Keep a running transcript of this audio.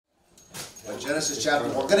Genesis chapter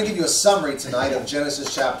 1. I'm going to give you a summary tonight of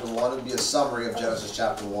Genesis chapter 1. It'll be a summary of Genesis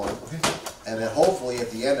chapter 1. And then hopefully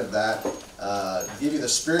at the end of that, give you the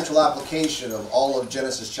spiritual application of all of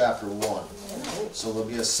Genesis chapter 1. So there'll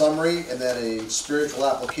be a summary and then a spiritual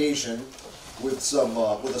application with some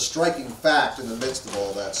with a striking fact in the midst of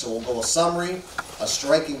all that. So we'll go a summary, a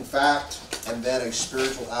striking fact, and then a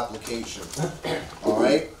spiritual application. All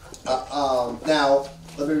right? Now,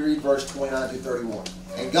 let me read verse 29 through 31.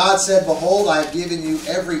 And God said, Behold, I have given you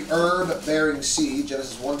every herb bearing seed,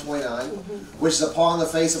 Genesis 1:29, which is upon the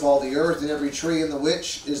face of all the earth, and every tree in the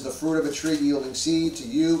which is the fruit of a tree yielding seed. To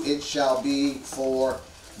you it shall be for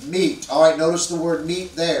meat. All right, notice the word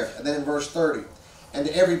meat there. And then in verse 30. And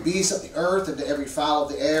to every beast of the earth, and to every fowl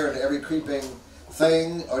of the air, and to every creeping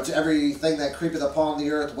thing, or to everything that creepeth upon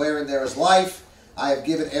the earth, wherein there is life, I have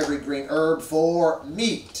given every green herb for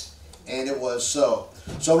meat. And it was so.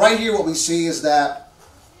 So right here what we see is that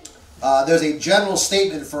there's a general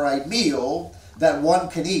statement for a meal that one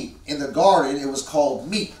can eat. In the garden, it was called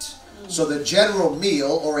meat. So the general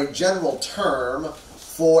meal, or a general term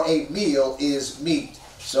for a meal, is meat.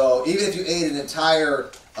 So even if you ate an entire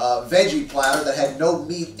veggie platter that had no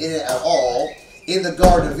meat in it at all, in the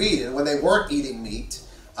Garden of Eden, when they weren't eating meat,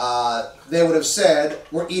 they would have said,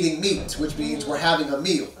 we're eating meat, which means we're having a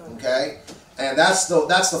meal, okay? And that's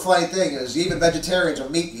the funny thing, is even vegetarians are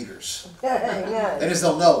meat eaters. They just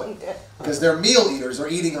don't know it. Because they're meal eaters. They're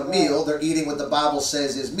eating a meal. They're eating what the Bible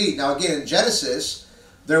says is meat. Now again, in Genesis,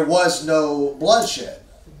 there was no bloodshed.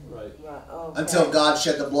 Right. Until God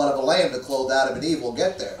shed the blood of a lamb to clothe Adam and Eve. We'll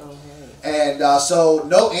get there. And so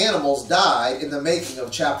no animals died in the making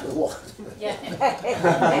of chapter 1. Yeah. Ain't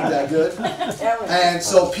that good? And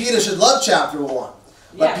so Peter should love chapter 1.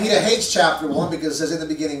 But Peter hates chapter 1 because it says in the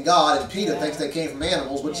beginning God, and Peter thinks they came from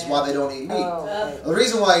animals, which is why they don't eat meat. The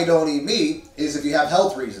reason why you don't eat meat is if you have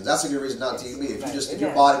health reasons. That's a good reason not to eat meat. If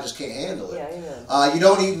your body just can't handle it. You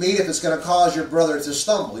don't eat meat if it's going to cause your brother to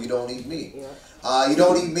stumble. You don't eat meat. You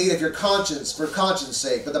don't eat meat if your conscience, for conscience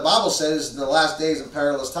sake. But the Bible says in the last days and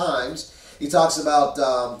perilous times, he talks about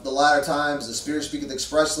the latter times, the Spirit speaketh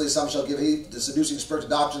expressly, some shall give heed to seducing spirits,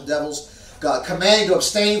 doctrines, devils, God, commanding to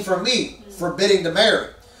abstain from meat, forbidding to marry.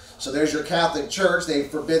 So there's your Catholic Church. They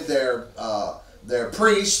forbid their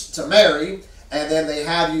priests to marry, and then they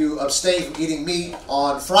have you abstain from eating meat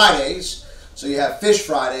on Fridays. So you have Fish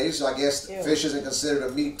Fridays. So I guess fish isn't considered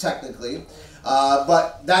a meat technically.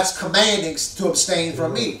 But that's commanding to abstain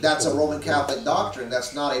from meat. That's a Roman Catholic doctrine.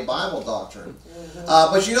 That's not a Bible doctrine.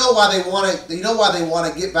 But you know why they want to. You know why they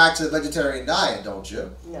want to get back to the vegetarian diet, don't you?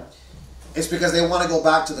 No. It's because they want to go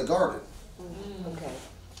back to the garden. Okay.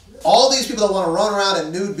 All these people that want to run around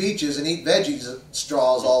at nude beaches and eat veggies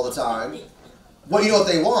straws all the time. Well, you know what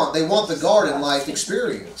they want? They want the garden life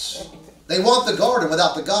experience. They want the garden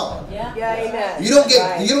without the God. Yeah, amen. You don't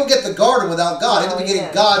get the garden without God. In the beginning,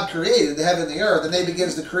 God created the heaven and the earth, and then He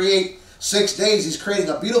begins to create 6 days. He's creating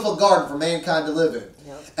a beautiful garden for mankind to live in,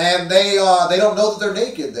 and they don't know that they're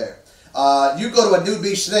naked there. You go to a nude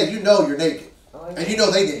beach today, you know you're naked, and you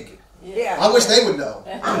know they naked. Yeah. I wish they would know,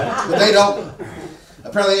 but they don't.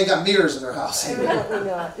 Apparently, they ain't got mirrors in their house.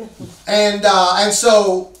 And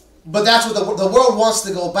so. But that's what the world wants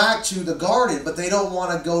to go back to, the garden, but they don't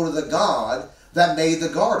want to go to the God that made the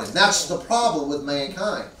garden. That's the problem with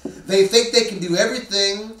mankind. They think they can do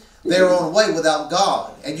everything their own way without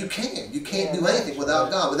God. And you can't. You can't do anything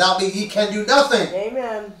without God. Without me, He can do nothing.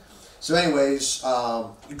 Amen. So anyways,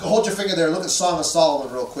 hold your finger there. Look at Song of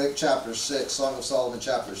Solomon real quick, chapter 6. Song of Solomon,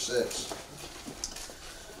 chapter 6.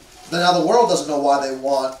 Now, the world doesn't know why they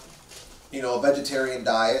want a vegetarian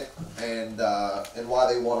diet, and why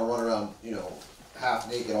they want to run around, half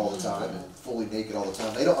naked all the time and fully naked all the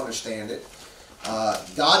time. They don't understand it.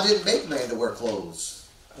 God didn't make man to wear clothes.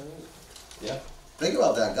 Yeah. Think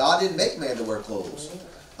about that. God didn't make man to wear clothes.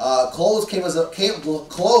 Clothing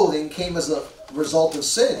came as a result of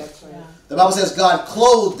sin. The Bible says God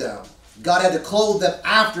clothed them. God had to clothe them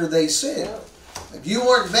after they sinned. If you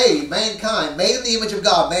weren't made, mankind, made in the image of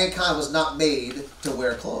God, mankind was not made to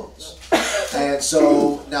wear clothes. And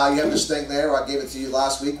so now you have this thing there, I gave it to you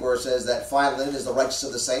last week, where it says that fine linen is the righteousness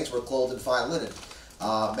of the saints. We're clothed in fine linen.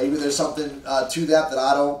 Maybe there's something to that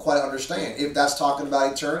I don't quite understand. If that's talking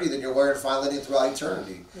about eternity, then you're wearing fine linen throughout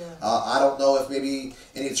eternity. I don't know if maybe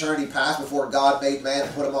in eternity past, before God made man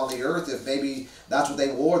and put him on the earth, if maybe that's what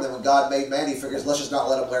they wore. Then when God made man, He figures, let's just not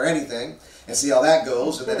let him wear anything and see how that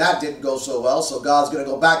goes. And then that didn't go so well, so God's going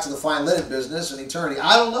to go back to the fine linen business in eternity.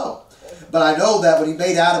 I don't know. But I know that when He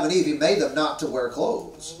made Adam and Eve, He made them not to wear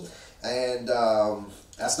clothes. And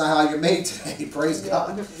that's not how you're made today. Praise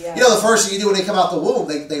God. Yeah. The first thing you do when they come out the womb,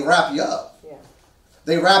 they wrap you up. Yeah.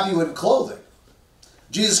 They wrap you in clothing.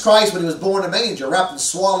 Jesus Christ, when he was born in a manger, wrapped in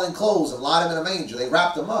swaddling clothes and laid him in a manger. They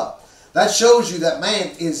wrapped him up. That shows you that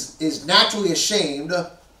man is naturally ashamed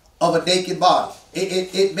of a naked body.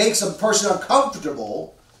 It makes a person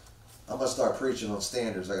uncomfortable. I'm going to start preaching on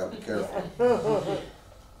standards. I got to be careful.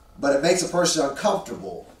 But it makes a person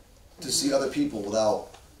uncomfortable to see other people without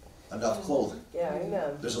enough clothing. Yeah,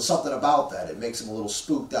 amen. There's something about that. It makes him a little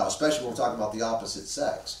spooked out, especially when we're talking about the opposite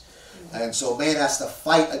sex. And so man has to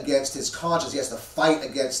fight against his conscience. He has to fight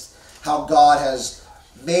against how God has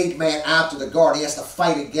made man after the garden. He has to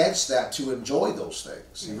fight against that to enjoy those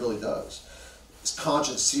things. He really does. His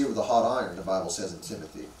conscience seared with a hot iron, the Bible says in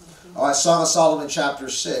Timothy. All right, Song of Solomon chapter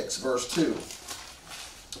 6, verse 2.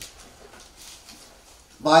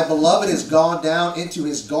 My beloved is gone down into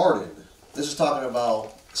his garden. This is talking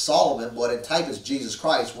about Solomon. What in type is Jesus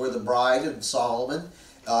Christ. We're the bride, and Solomon,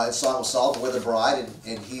 in Song of Solomon, we're the bride,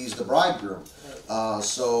 and he's the bridegroom.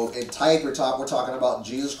 So in type, we're talking about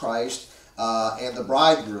Jesus Christ and the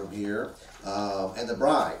bridegroom here, and the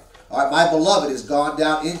bride. All right, my beloved is gone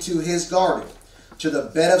down into his garden, to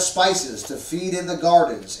the bed of spices, to feed in the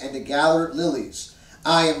gardens, and to gather lilies.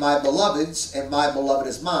 I am my beloved's, and my beloved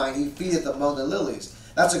is mine. He feedeth among the lilies.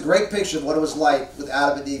 That's a great picture of what it was like with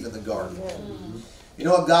Adam and Eve in the garden. You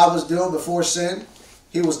know what God was doing before sin?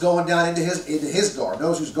 He was going down into his garden.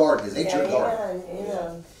 Knows whose garden it is. Ain't your garden.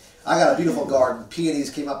 Amen. I got a beautiful garden. Peonies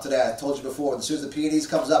came up today. I told you before. As soon as the peonies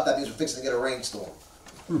comes up, that means we're fixing to get a rainstorm.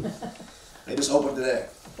 They just opened today.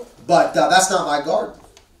 But that's not my garden.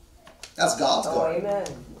 That's God's garden. Amen.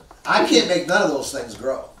 I can't make none of those things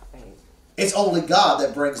grow. It's only God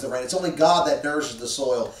that brings the rain. It's only God that nourishes the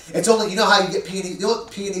soil. It's only, you know how you get peonies? You know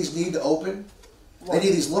what peonies need to open? They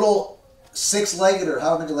need these little six-legged, or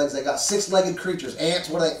how many legs they got? Six-legged creatures. Ants.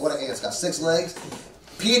 What are ants got? 6 legs.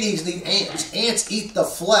 Peonies need ants. Ants eat the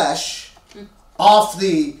flesh off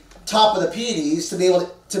the top of the peonies to be able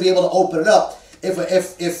to open it up.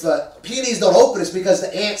 If peonies don't open, it's because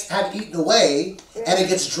the ants have eaten away and it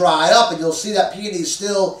gets dried up, and you'll see that peony is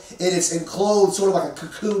still in its enclosed, sort of like a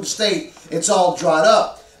cocoon state. It's all dried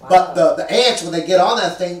up. Wow. But the ants, when they get on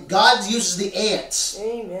that thing, God uses the ants,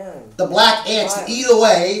 the black ants, to eat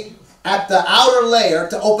away at the outer layer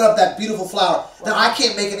to open up that beautiful flower. Now, I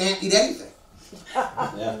can't make an ant eat anything.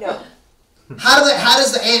 No. How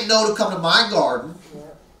does the ant know to come to my garden,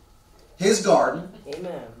 his garden,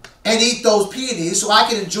 and eat those peonies so I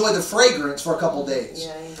can enjoy the fragrance for a couple days?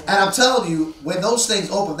 And I'm telling you, when those things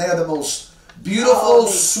open, they are the most beautiful,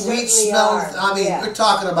 sweet smelling. I mean, we're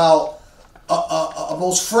talking about a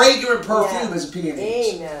most fragrant perfume is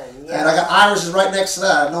peonies. And I got irises right next to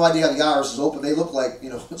that. I have no idea how the irises open. They look like,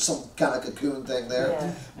 some kind of cocoon thing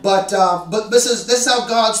there. But this is how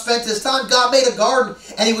God spent his time. God made a garden,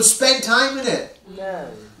 and he would spend time in it.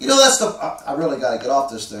 You know, that's the... I really got to get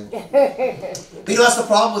off this thing. You know, that's the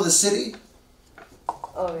problem with the city.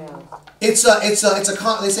 Oh, yeah. They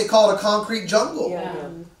say call it a concrete jungle.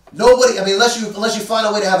 Nobody, I mean, unless you find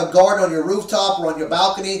a way to have a garden on your rooftop or on your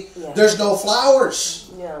balcony, there's no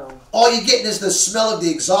flowers. All you're getting is the smell of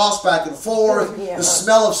the exhaust back and forth, the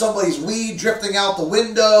smell of somebody's weed drifting out the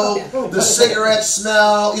window, the cigarette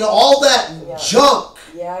smell, all that junk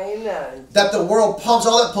that the world pumps,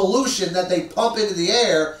 all that pollution that they pump into the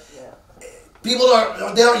air. People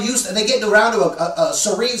aren't used to, and they get around to a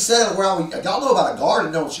serene setting where y'all know about a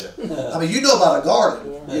garden, don't you? I mean, you know about a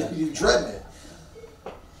garden. You're dreading it.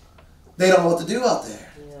 They don't know what to do out there.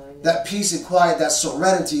 That peace and quiet, that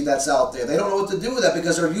serenity that's out there. They don't know what to do with that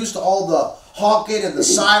because they're used to all the honking and the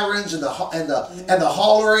sirens and the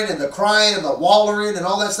hollering and the crying and the wallering and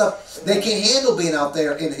all that stuff. They can't handle being out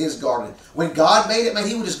there in his garden. When God made it, man,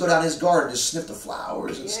 he would just go down his garden and just sniff the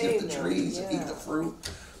flowers and sniff the trees and eat the fruit.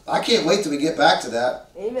 I can't wait till we get back to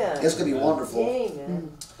that. It's going to be wonderful.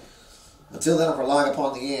 Until then, I'm relying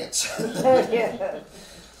upon the ants. Look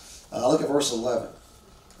at verse 11.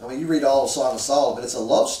 I mean, you read all of Song of Solomon. It's a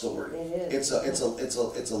love story. It's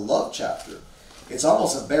a love chapter. It's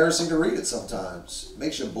almost embarrassing to read it sometimes. It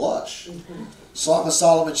makes you blush. Song of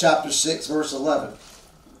Solomon, chapter 6, verse 11.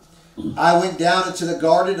 I went down into the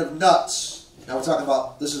garden of nuts. Now we're talking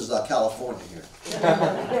about, this is California here.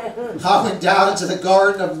 I went down into the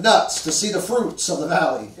garden of nuts to see the fruits of the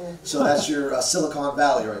valley. So that's your Silicon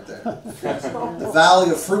Valley right there. The valley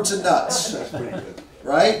of fruits and nuts.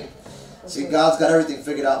 Right? See, God's got everything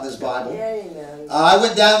figured out in this Bible. I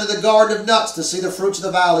went down to the garden of nuts to see the fruits of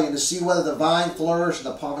the valley and to see whether the vine flourished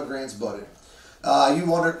and the pomegranates budded. You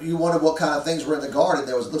wondered what kind of things were in the garden.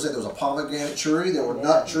 Looks like there was a pomegranate tree. There were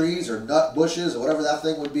nut trees or nut bushes or whatever that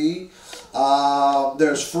thing would be.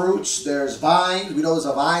 There's fruits. There's vines. We know there's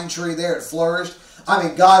a vine tree there. It flourished. I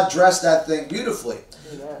mean, God dressed that thing beautifully.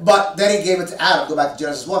 Amen. But then he gave it to Adam. Go back to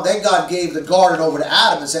Genesis 1. Then God gave the garden over to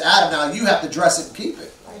Adam and said, Adam, now you have to dress it and keep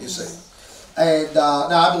it. You see. And now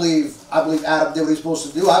I believe Adam did what he's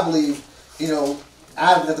supposed to do. I believe,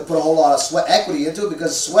 Adam didn't have to put a whole lot of sweat equity into it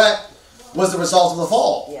because sweat was the result of the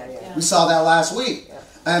fall. Yeah, yeah. We saw that last week. Yeah.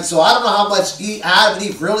 And so I don't know how much Adam and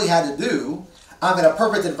Eve really had to do. I'm in a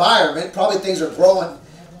perfect environment. Probably things are growing,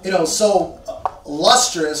 so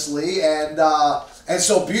lustrously and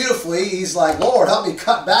so beautifully. He's like, Lord, help me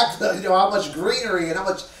cut back how much greenery and how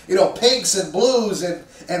much pinks and blues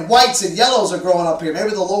and whites and yellows are growing up here.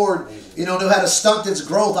 Maybe the Lord knew how to stunt its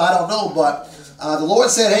growth. I don't know, but the Lord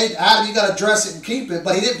said, hey, Adam, you got to dress it and keep it.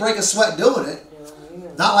 But he didn't break a sweat doing it.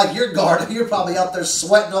 Not like your garden. You're probably out there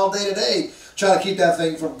sweating all day today trying to keep that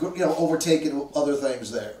thing from overtaking other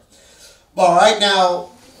things there. All right,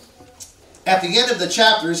 now at the end of the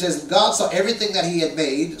chapter, it says, God saw everything that he had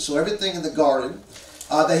made, so everything in the garden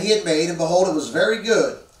that he had made, and behold, it was very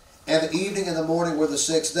good. And the evening and the morning were the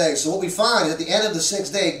sixth day. So what we find is at the end of the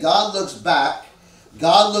sixth day, God looks back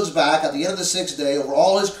at the end of the sixth day over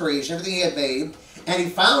all his creation, everything he had made, and he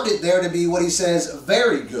found it there to be what he says,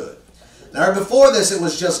 very good. Now before this, it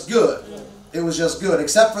was just good. It was just good,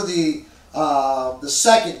 except for the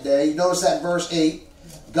second day. You notice that in verse 8.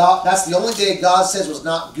 That's the only day God says was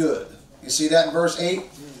not good. You see that in verse 8?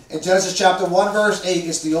 In Genesis chapter 1, verse 8,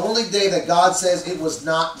 it's the only day that God says it was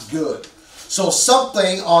not good. So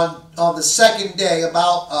something on the second day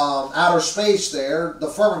about outer space there, the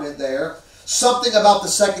firmament there, something about the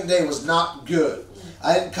second day was not good.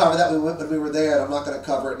 I didn't cover that when we were there, and I'm not going to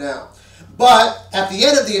cover it now. But at the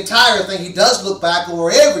end of the entire thing, he does look back over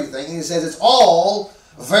everything, and he says it's all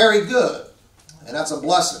very good. And that's a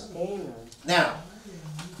blessing. Amen. Now,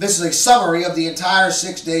 this is a summary of the entire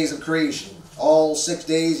 6 days of creation. All 6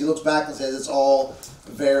 days, he looks back and says it's all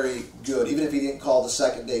very good. Even if he didn't call the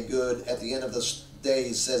second day good, at the end of the day,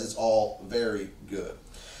 he says it's all very good.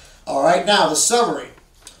 All right, now the summary.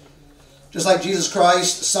 Just like Jesus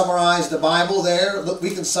Christ summarized the Bible there, look, we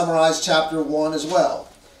can summarize chapter 1 as well.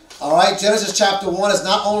 All right, Genesis chapter 1 is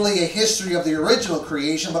not only a history of the original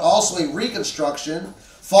creation, but also a reconstruction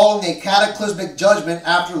following a cataclysmic judgment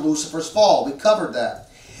after Lucifer's fall. We covered that.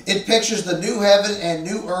 It pictures the new heaven and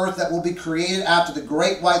new earth that will be created after the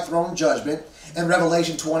great white throne judgment in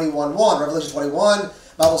Revelation 21:1. Revelation 21,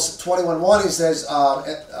 Bible 21:1, he says,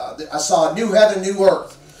 I saw a new heaven and new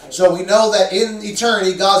earth. So we know that in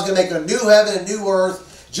eternity, God's going to make a new heaven and new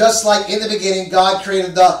earth, just like in the beginning, God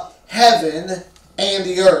created the heaven and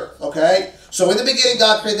the earth. Okay? So in the beginning,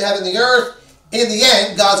 God created the heaven and the earth. In the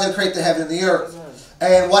end, God's going to create the heaven and the earth.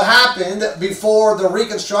 And what happened before the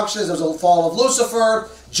reconstruction is there was a fall of Lucifer,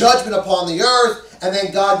 judgment upon the earth, and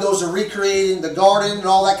then God goes to recreating the garden and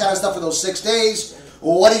all that kind of stuff for those 6 days.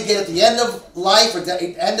 Well, what do you get at the end of life, or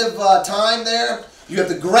the end of time there? You have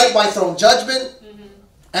the great white throne judgment,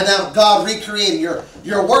 and then God recreating.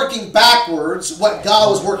 You're working backwards what God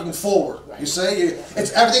was working forward. You see?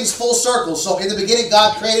 Everything's full circle. So in the beginning,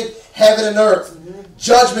 God created heaven and earth.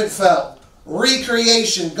 Judgment fell.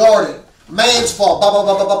 Recreation, garden. Man's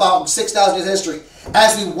fall, 6,000 years history.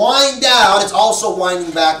 As we wind down, it's also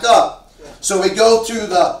winding back up. So we go to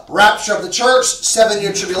the rapture of the church,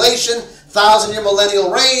 7-year tribulation, 1,000-year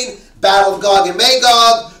millennial reign, battle of Gog and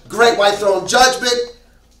Magog, great white throne judgment.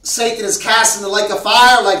 Satan is cast in the lake of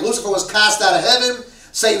fire, like Lucifer was cast out of heaven.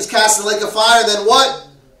 Satan's cast in the lake of fire. Then what?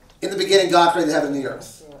 In the beginning, God created the heaven and the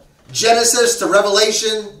earth. Genesis to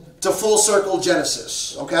Revelation to full circle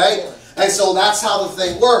Genesis. Okay? And so that's how the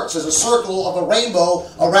thing works. There's a circle of a rainbow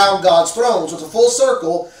around God's throne. So it's a full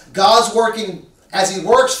circle. God's working, as he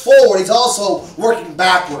works forward, he's also working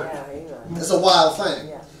backward. It's a wild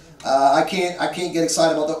thing. I can't get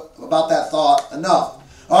excited about that thought enough.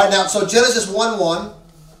 All right, now, so Genesis 1:1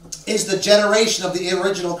 is the generation of the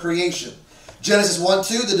original creation. Genesis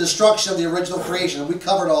 1:2, the destruction of the original creation. We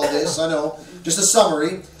covered all this, I know. Just a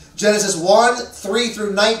summary. Genesis 1:3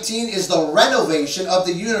 through 19 is the renovation of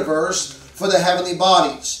the universe for the heavenly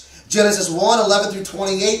bodies. Genesis 1:11 through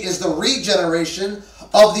 28 is the regeneration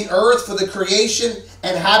of the earth for the creation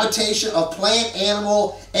and habitation of plant,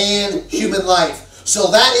 animal, and human life.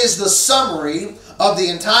 So that is the summary of the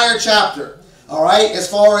entire chapter. All right, as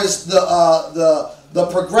far as the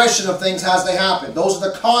progression of things as they happen. Those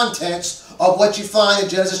are the contents of what you find in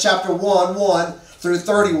Genesis chapter 1:1 through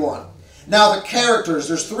 31. Now the characters,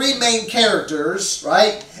 there's 3 main characters,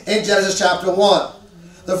 right, in Genesis chapter 1.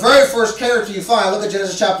 The very first character you find, look at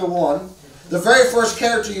Genesis chapter 1. The very first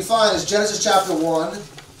character you find is Genesis chapter 1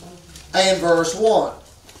 and verse 1.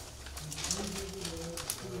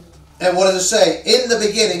 And what does it say? In the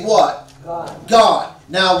beginning, what? God. God.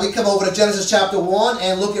 Now we come over to Genesis chapter 1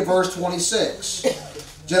 and look at verse 26.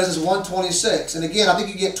 Genesis 1:26. And again, I think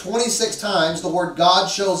you get 26 times the word God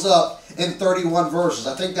shows up in 31 verses.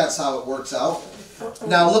 I think that's how it works out.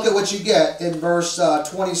 Now look at what you get in verse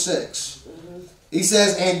 26. He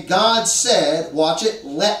says, and God said, watch it,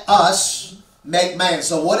 let us make man.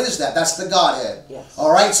 So what is that? That's the Godhead. Yes.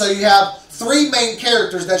 All right, so you have three main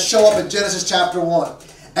characters that show up in Genesis chapter 1.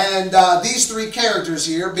 And these three characters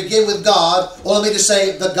here begin with God. Well, let me just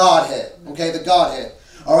say the Godhead. Okay, the Godhead.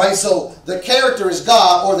 All right, so the character is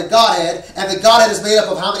God, or the Godhead, and the Godhead is made up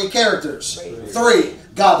of how many characters? Three.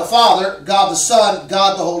 God the Father, God the Son,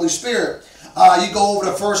 God the Holy Spirit. You go over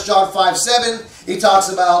to 1 John 5:7. He talks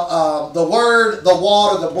about the Word, the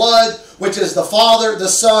water, the blood, which is the Father, the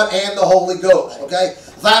Son, and the Holy Ghost. Okay,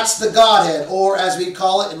 that's the Godhead, or as we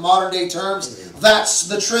call it in modern day terms, that's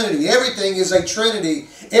the Trinity. Everything is a Trinity.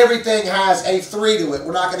 Everything has a three to it.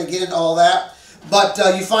 We're not going to get into all that, but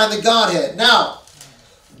you find the Godhead. Now,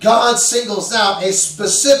 God singles out a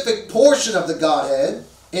specific portion of the Godhead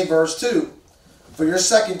in verse 2 for your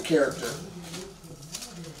second character.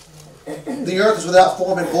 The earth is without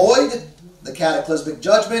form and void, the cataclysmic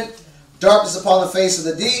judgment, darkness upon the face of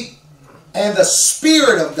the deep, and the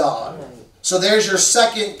Spirit of God. So there's your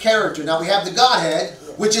second character. Now we have the Godhead,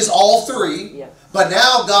 which is all three, but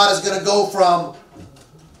now God is going to go from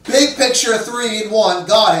big picture 3 in 1,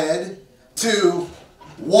 Godhead, to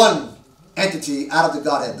one entity out of the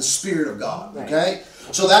Godhead, the Spirit of God. Okay?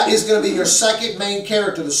 So that is going to be your second main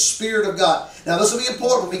character, the Spirit of God. Now this will be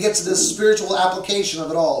important when we get to this spiritual application of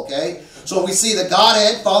it all. Okay? So we see the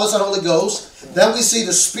Godhead, Father, Son, Holy Ghost. Then we see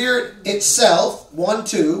the Spirit itself, 1,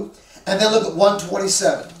 2. And then look at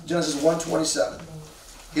 1:27. Genesis 1:27.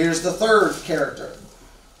 Here's the third character.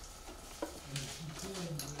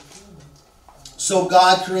 So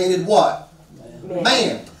God created what?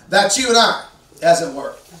 Man. That's you and I, as it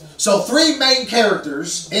were. So three main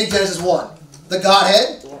characters in Genesis 1. The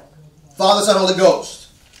Godhead, Father, Son, Holy Ghost.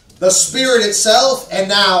 The Spirit itself, and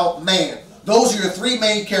now man. Those are your three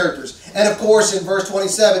main characters. And of course, in verse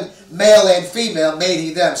 27, male and female made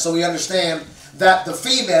he them. So we understand that the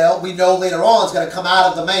female, we know later on, is going to come out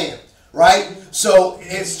of the man. Right? So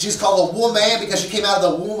she's called a woman because she came out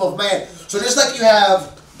of the womb of man. So just like you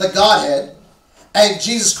have the Godhead, and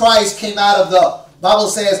Jesus Christ came out of the, Bible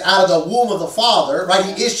says, out of the womb of the Father, right?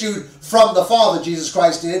 He issued from the Father, Jesus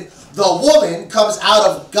Christ did. The woman comes out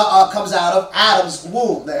of Adam's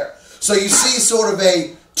womb there. So you see sort of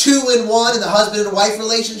a 2 in 1 in the husband and wife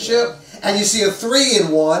relationship, and you see a 3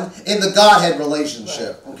 in 1 in the Godhead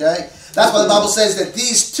relationship. Okay? That's why the Bible says that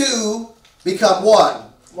these two become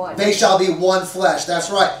what? One. They shall be one flesh.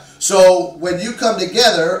 That's right. So when you come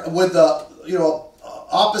together with the,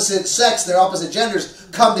 opposite sex, their opposite genders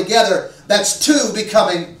come together, that's two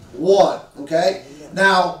becoming one. Okay?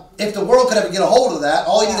 Now, if the world could ever get a hold of that,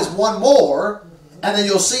 all you need is one more, and then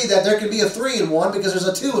you'll see that there can be a 3 in 1 because there's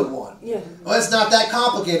a 2 in 1. Yeah. Well, it's not that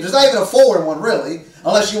complicated. There's not even a 4 in 1, really,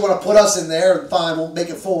 unless you want to put us in there, and fine, we'll make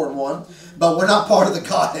it 4 in 1. But we're not part of the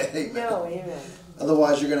Godhead. Amen. No, amen.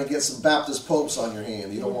 Otherwise, you're going to get some Baptist popes on your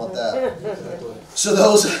hand. You don't want that. So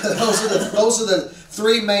those are the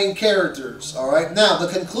three main characters. All right. Now the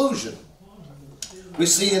conclusion. We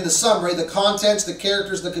see in the summary the contents, the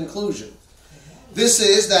characters, the conclusion. This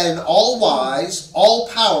is that an all-wise,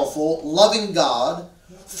 all-powerful, loving God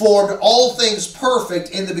formed all things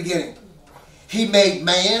perfect in the beginning. He made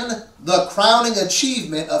man the crowning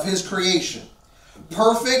achievement of his creation,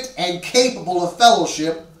 perfect and capable of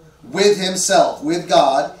fellowship with himself, with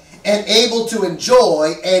God, and able to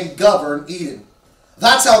enjoy and govern Eden.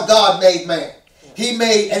 That's how God made man.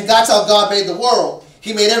 And that's how God made the world.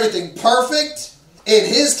 He made everything perfect in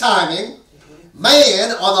his timing.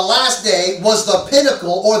 Man, on the last day, was the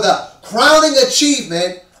pinnacle or the crowning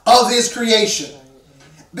achievement of his creation.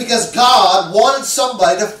 Because God wanted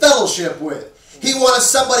somebody to fellowship with. He wanted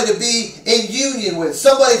somebody to be in union with.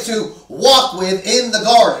 Somebody to walk with in the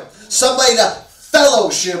garden. Somebody to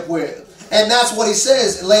fellowship with. And that's what he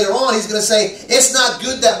says later on. He's going to say, it's not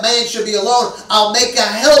good that man should be alone. I'll make a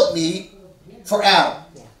helpmeet for Adam.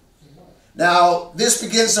 Now, this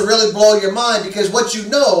begins to really blow your mind because what you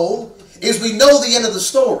know is we know the end of the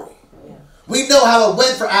story. We know how it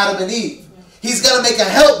went for Adam and Eve. He's going to make a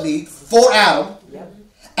helpmeet for Adam,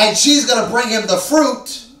 and she's going to bring him the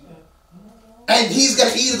fruit, and he's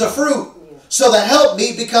going to eat of the fruit. So the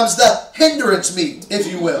helpmeet becomes the hindrance meat, if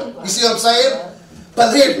you will. You see what I'm saying?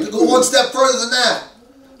 But here, go one step further than that.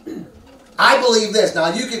 I believe this. Now,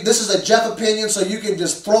 this is a Jeff opinion, so you can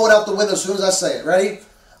just throw it out the window as soon as I say it. Ready?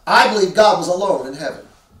 I believe God was alone in heaven.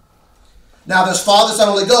 Now, there's Father, Son,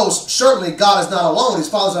 Holy Ghost. Certainly, God is not alone. He's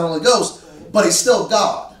Father, Son, Holy Ghost. but he's still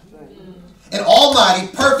God. Right. An almighty,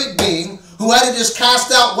 perfect being who had to just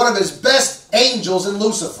cast out one of his best angels in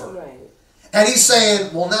Lucifer. Right. And he's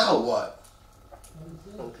saying, well, now what?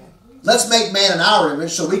 Okay. Let's make man in our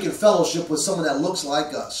image so we can fellowship with someone that looks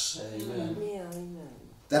like us. Amen. Yeah, amen.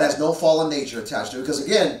 That has no fallen nature attached to it. Because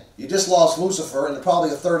again, you just lost Lucifer and probably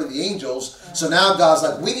a third of the angels. So now God's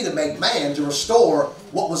like, we need to make man to restore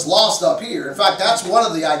what was lost up here. In fact, that's one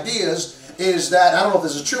of the ideas, is that, I don't know if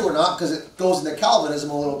this is true or not, because it goes into Calvinism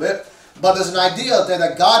a little bit, but there's an idea out there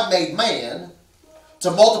that God made man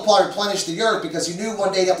to multiply, replenish the earth, because he knew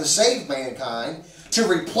one day he'd have to save mankind to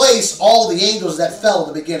replace all the angels that fell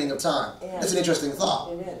in the beginning of time. Yeah. That's an interesting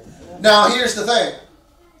thought. It is. Yeah. Now, here's the thing.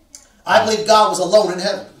 I believe God was alone in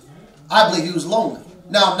heaven. I believe he was lonely.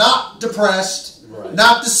 Now, not depressed,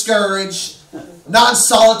 not discouraged, not in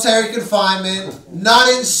solitary confinement, not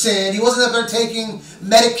in sin. He wasn't up there taking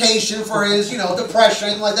medication for his, depression,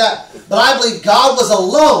 anything like that. But I believe God was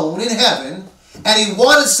alone in heaven, and he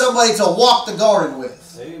wanted somebody to walk the garden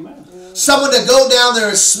with. Amen. Someone to go down there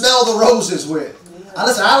and smell the roses with.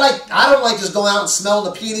 Listen, I don't like just going out and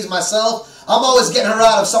smelling the peonies myself. I'm always getting her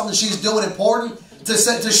out of something she's doing important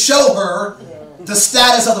to show her the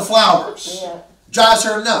status of the flowers. Yeah. Drives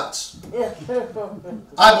her nuts.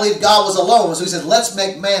 I believe God was alone, so he said, let's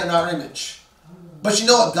make man in our image. But you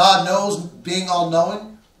know what God knows, being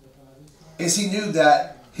all-knowing? Is he knew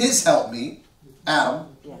that his helpmeet, Adam,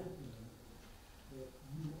 Yeah.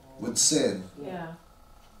 would sin, Yeah.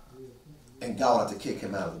 and God would have to kick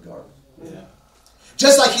him out of the garden. Yeah.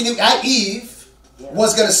 Just like he knew Eve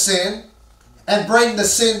was going to sin and bring the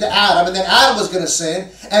sin to Adam, and then Adam was going to sin,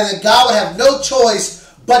 and then God would have no choice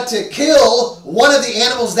but to kill one of the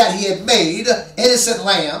animals that he had made, innocent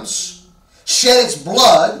lambs, shed its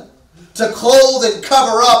blood, to clothe and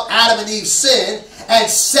cover up Adam and Eve's sin, and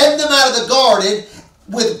send them out of the garden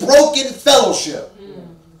with broken fellowship.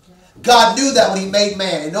 God knew that when he made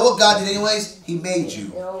man. And you know what God did anyways? He made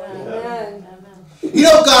you. Oh, amen. You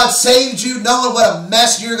know God saved you knowing what a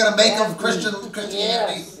mess you're going to make of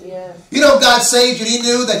Christianity? Yes, yes. You know God saved you and he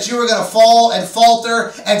knew that you were going to fall and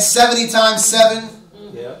falter and 70 times 7?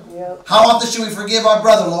 Yeah. Yep. How often should we forgive our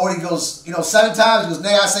brother, Lord? He goes, 7 times? He goes,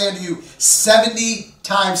 nay, I say unto you, 70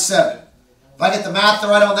 times 7. If I get the math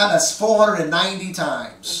right on that, that's 490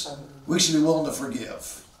 times. We should be willing to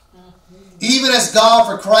forgive. Even as God,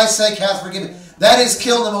 for Christ's sake, hath forgiven. That is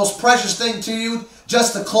killing the most precious thing to you,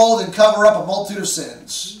 just to clothe and cover up a multitude of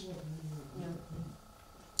sins.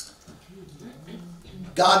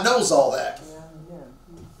 God knows all that.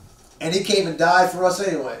 And he came and died for us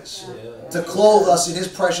anyways. Yeah. To clothe us in his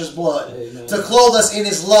precious blood. Amen. To clothe us in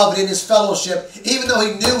his love and in his fellowship, even though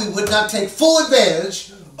he knew we would not take full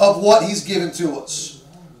advantage of what he's given to us.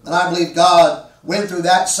 And I believe God went through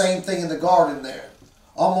that same thing in the garden there.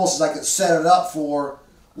 Almost as I could set it up for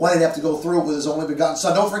what he'd have to go through with his only begotten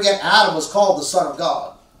son. Don't forget, Adam was called the Son of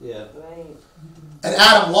God. Yeah. Right. And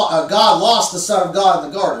God lost the Son of God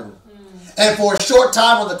in the garden. And for a short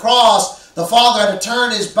time on the cross, the Father had to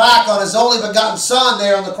turn his back on his only begotten Son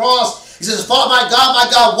there on the cross. He says, my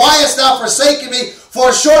God, why hast thou forsaken me? For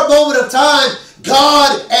a short moment of time,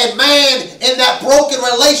 God and man in that broken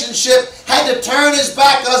relationship had to turn his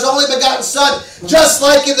back on his only begotten Son. Just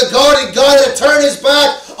like in the garden, God had to turn his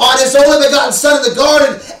back on his only begotten Son in the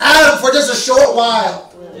garden, Adam, for just a short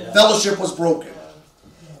while. Yeah. Fellowship was broken.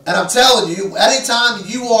 And I'm telling you, anytime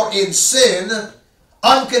you are in sin,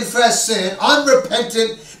 unconfessed sin,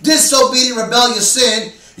 unrepentant, disobedient, rebellious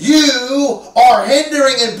sin, you are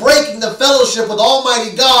hindering and breaking the fellowship with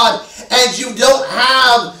Almighty God, and you don't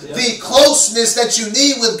have the closeness that you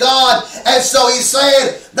need with God. And so he's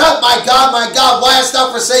saying, not my God, why hast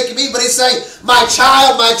thou forsaken me? But he's saying, my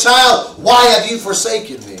child, why have you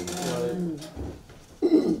forsaken me?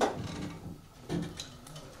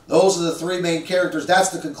 Those are the three main characters. That's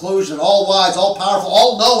the conclusion. All wise, all powerful,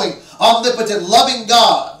 all knowing, omnipotent, loving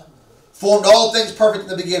God formed all things perfect in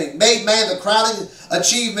the beginning. Made man the crowning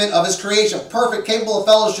achievement of his creation. Perfect, capable of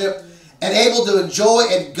fellowship, and able to enjoy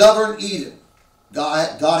and govern Eden.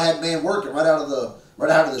 God had man working right out of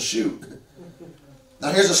the chute.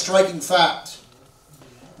 Now here's a striking fact.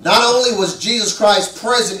 Not only was Jesus Christ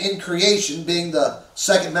present in creation, being the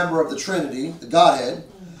second member of the Trinity, the Godhead,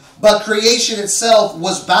 but creation itself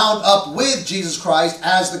was bound up with Jesus Christ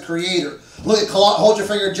as the Creator. Look at hold your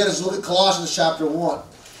finger in Genesis. Look at Colossians chapter 1.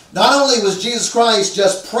 Not only was Jesus Christ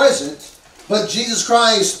just present, but Jesus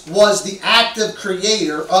Christ was the active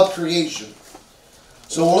creator of creation.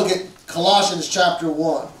 So we'll look at Colossians chapter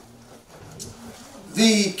 1.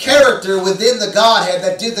 The character within the Godhead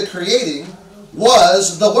that did the creating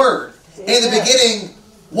was the Word. In the beginning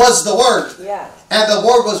was the Word. Yeah. And the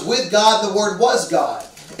Word was with God, and the Word was God.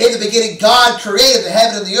 In the beginning, God created the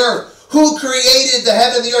heaven and the earth. Who created the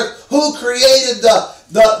heaven and the earth? Who created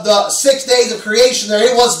the 6 days of creation there?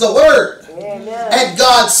 It was the Word. Amen. And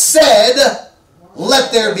God said,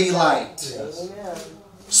 let there be light. Amen.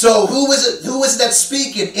 So who is it that's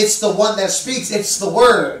speaking? It's the one that speaks. It's the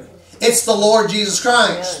Word. It's the Lord Jesus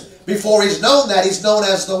Christ. Amen. Before he's known that, he's known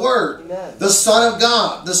as the Word. Amen. The Son of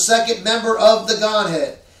God, the second member of the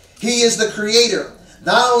Godhead. He is the Creator.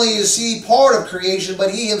 Not only is he part of creation,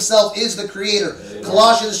 but he himself is the Creator. Amen.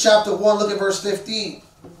 Colossians chapter 1, look at verse 15.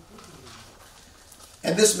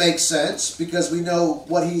 And this makes sense because we know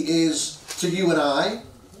what he is to you and I,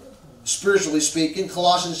 spiritually speaking.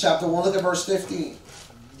 Colossians chapter 1, look at verse 15.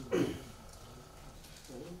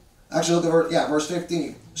 Actually, look at verse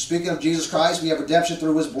 15. Speaking of Jesus Christ, we have redemption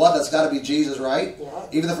through his blood. That's got to be Jesus, right? Yeah.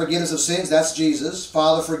 Even the forgiveness of sins, that's Jesus.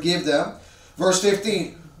 Father, forgive them. Verse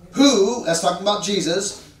 15. Who, that's talking about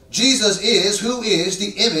Jesus, Jesus is, who is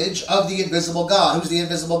the image of the invisible God. Who's the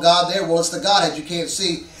invisible God there? Well, it's the Godhead you can't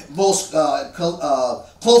see. Most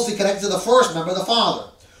closely connected to the first member, the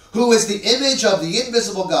Father. Who is the image of the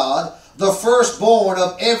invisible God, the firstborn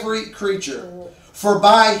of every creature. For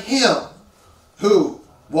by him, who?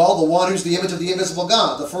 Well, the one who's the image of the invisible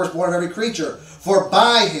God, the firstborn of every creature. For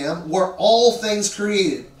by him were all things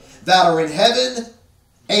created, that are in heaven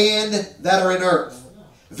and that are in earth,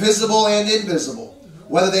 visible and invisible.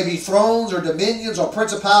 Whether they be thrones or dominions or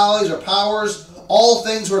principalities or powers, all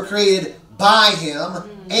things were created by him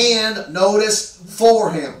and, notice,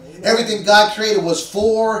 for him. Everything God created was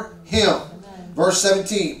for him. Verse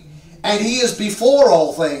 17. And he is before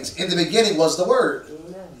all things. In the beginning was the Word.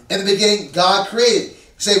 In the beginning God created.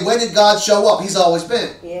 Say, when did God show up? He's always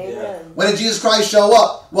been. Amen. When did Jesus Christ show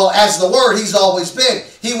up? Well, as the Word, he's always been.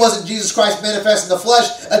 He wasn't Jesus Christ manifest in the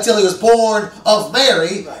flesh until he was born of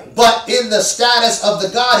Mary. Right. But in the status of the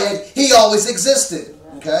Godhead, he always existed.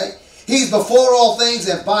 Okay? He's before all things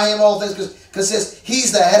and by him all things. Because it says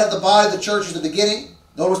he's the head of the body. The church is the beginning.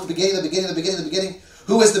 Notice the beginning, the beginning, the beginning, the beginning.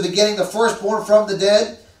 Who is the beginning? The firstborn from the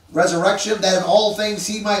dead. Resurrection. That in all things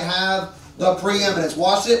he might have the preeminence.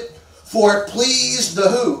 Watch it. For it pleased the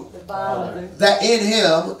who? The Father. That in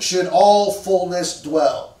him should all fullness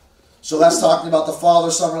dwell. So that's talking about the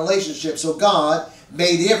Father-Son relationship. So God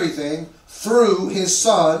made everything through his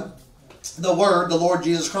Son, the Word, the Lord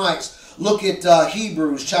Jesus Christ. Look at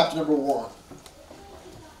Hebrews chapter number 1.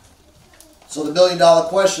 So the million-dollar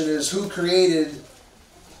question is, who created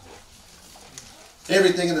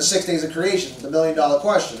everything in the 6 days of creation? The million-dollar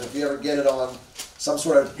question. If you ever get it on some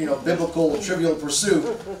sort of, biblical Trivial Pursuit,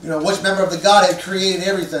 which member of the Godhead created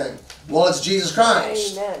everything? Well, it's Jesus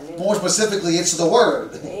Christ. Amen. More specifically, it's the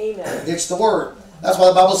Word. Amen. It's the Word. That's why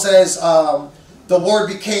the Bible says the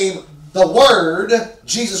Word became, the Word,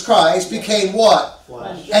 Jesus Christ, became what?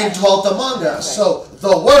 Flesh. And dwelt among us. So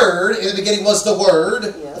the Word, in the beginning was the Word.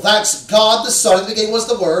 Yeah. That's God the Son. In the beginning was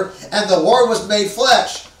the Word. And the Word was made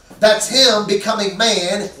flesh. That's him becoming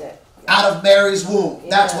man out of Mary's womb.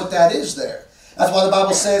 That's what that is there. That's why the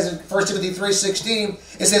Bible says in 1 Timothy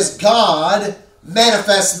 3:16, it says God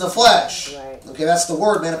manifests in the flesh. Right. Okay, that's the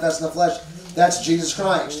Word manifest in the flesh. That's Jesus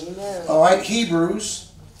Christ. Amen. All right,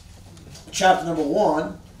 Hebrews chapter number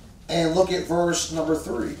 1, and look at verse number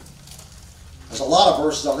 3. There's a lot of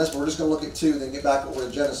verses on this, but we're just going to look at 2, then get back over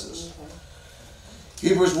to Genesis. Okay.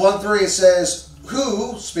 Hebrews 1:3, it says,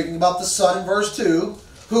 who, speaking about the Son in verse 2,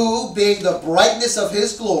 who, being the brightness of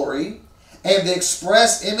his glory and the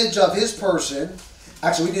express image of his person,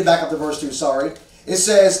 actually we need to back up to verse 2, sorry. It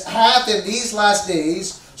says, hath in these last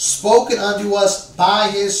days spoken unto us by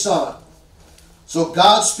his Son. So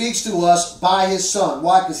God speaks to us by his Son.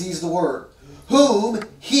 Why? Because he's the Word. Whom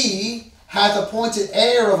he hath appointed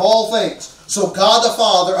heir of all things. So God the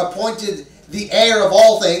Father appointed the heir of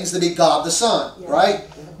all things to be God the Son. Yeah. Right?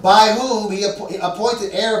 By whom he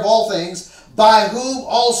appointed heir of all things, by whom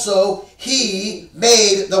also he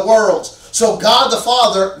made the worlds. So God the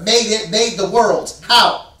Father made the worlds.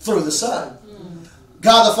 How? Through the Son.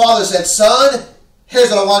 God the Father said, Son, here's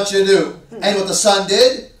what I want you to do. And what the Son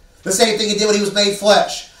did, the same thing he did when he was made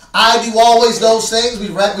flesh. I do always those things.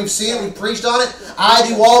 We've seen it, we've preached on it. I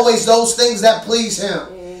do always those things that please him.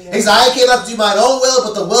 He said, I came not to do mine own will,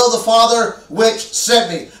 but the will of the Father which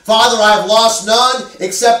sent me. Father, I have lost none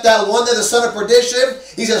except that one there, the son of perdition.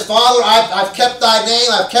 He says, Father, I've kept thy name,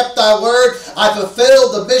 I've kept thy word, I've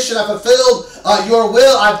fulfilled the mission, I've fulfilled your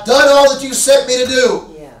will, I've done all that you sent me to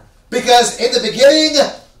do. Yeah. Because in the beginning,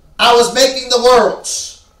 I was making the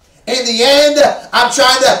worlds. In the end, I'm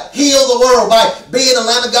trying to heal the world by being the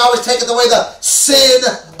Lamb of God which taketh away the sin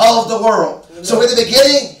of the world. So in the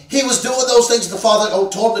beginning, he was doing those things the Father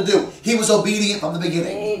told him to do. He was obedient from the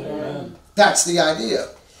beginning. Amen. That's the idea.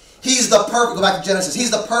 He's the perfect, go back to Genesis,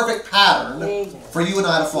 he's the perfect pattern for you and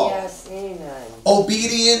I to follow. Yes, amen.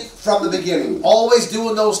 Obedient from the beginning. Always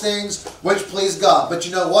doing those things which please God. But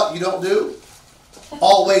you know what you don't do?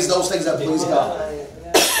 Always those things that please God.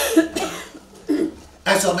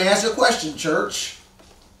 And so let me ask you a question, church.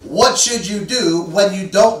 What should you do when you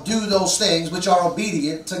don't do those things which are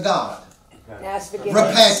obedient to God? Ask forgiveness.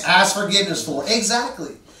 Repent, ask forgiveness for.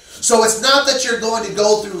 Exactly. So it's not that you're going to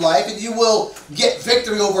go through life and you will get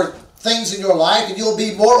victory over things in your life and you'll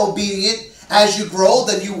be more obedient as you grow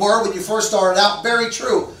than you were when you first started out. Very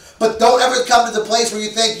true. But don't ever come to the place where you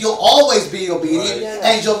think you'll always be obedient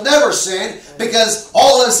and you'll never sin, because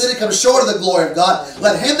all of sin comes short of the glory of God.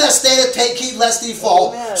 Let him that standeth take heed lest he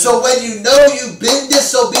fall. Amen. So when you know you've been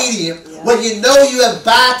disobedient, when you know you have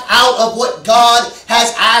backed out of what God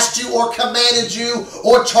has asked you or commanded you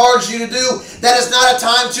or charged you to do, that is not a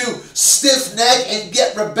time to stiff neck and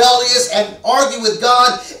get rebellious and argue with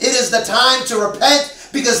God. It is the time to repent,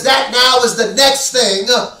 because that now is the next thing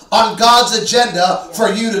on God's agenda for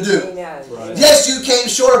you to do. Right. Yes, you came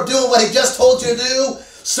short of doing what he just told you to do,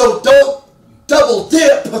 so don't double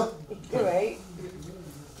dip. Right.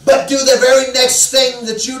 But do the very next thing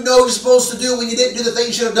that you know you're supposed to do when you didn't do the thing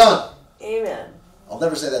you should have done. Amen. I'll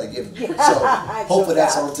never say that again. So hopefully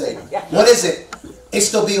that's on tape. Yeah. What is it?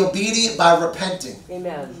 It's to be obedient by repenting.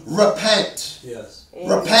 Amen. Repent. Yes.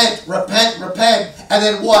 Amen. Repent, repent, repent. And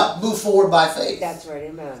then what? Move forward by faith. That's right.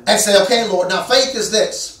 Amen. And say, okay, Lord, now faith is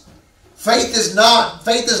this. Faith is not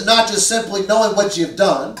just simply knowing what you've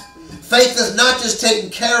done. Faith is not just taking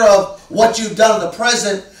care of what you've done in the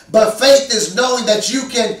present, but faith is knowing that you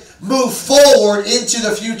can move forward into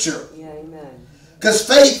the future. Yeah, amen. Because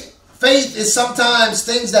faith is sometimes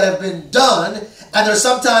things that have been done, and there's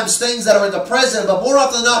sometimes things that are in the present, but more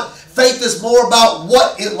often than not, faith is more about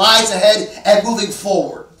what it lies ahead and moving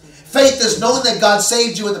forward. Faith is knowing that God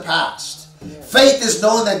saved you in the past. Faith is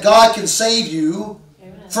knowing that God can save you,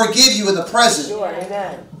 forgive you in the present. Sure,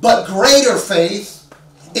 amen. But greater faith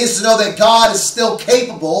is to know that God is still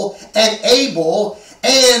capable and able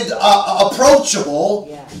and approachable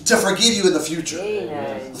to forgive you in the future.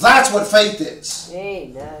 Amen. That's what faith is.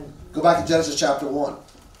 Amen. Go back to Genesis chapter 1.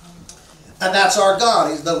 And that's our God.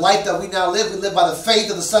 He's the life that we now live. We live by the faith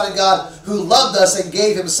of the Son of God who loved us and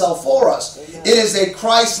gave himself for us. Amen. It is a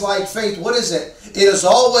Christ-like faith. What is it? It is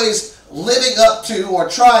always living up to, or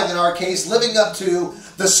trying in our case, living up to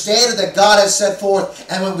the standard that God has set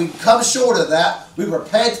forth. And when we come short of that, we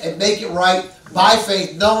repent and make it right by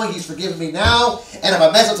faith, knowing he's forgiven me now. And if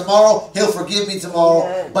I mess up tomorrow, he'll forgive me tomorrow.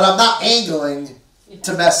 Amen. But I'm not angling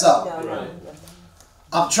to mess up. No.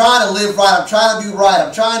 I'm trying to live right. I'm trying to do right.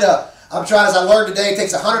 I'm trying, as I learned today, it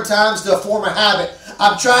takes 100 times to form a habit.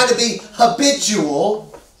 I'm trying to be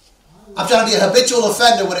habitual. I'm trying to be a habitual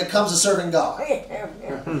offender when it comes to serving God.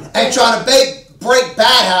 And trying to break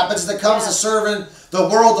bad habits that comes to serving the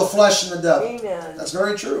world, the flesh, and the devil. Amen. That's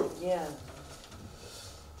very true. Yeah.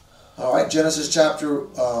 All right, Genesis chapter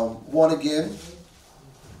 1 again.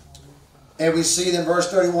 And we see in verse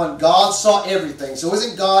 31, God saw everything. So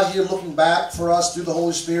isn't God here looking back for us through the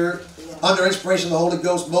Holy Spirit? Under inspiration of the Holy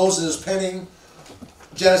Ghost, Moses is penning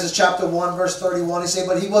Genesis chapter 1, verse 31. He said,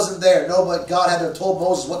 but he wasn't there. No, but God had to have told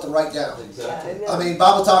Moses what to write down. Exactly. I mean,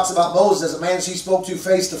 Bible talks about Moses as a man he spoke to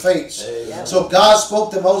face to face. Amen. So God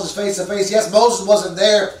spoke to Moses face to face. Yes, Moses wasn't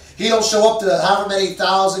there. He don't show up to however many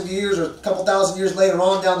thousand years or a couple thousand years later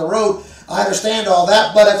on down the road. I understand all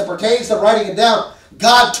that, but as it pertains to writing it down,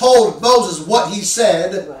 God told Moses what he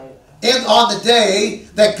said on the day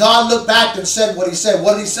that God looked back and said what he said.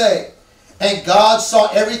 What did he say? And God saw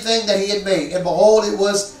everything that he had made, and behold, it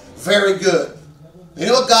was very good. You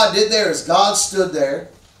know what God did there is God stood there,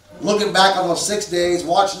 looking back on those 6 days,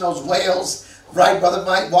 watching those whales, right, Brother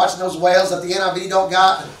Mike, watching those whales that the NIV don't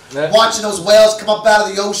got, watching those whales come up out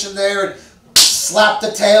of the ocean there and slap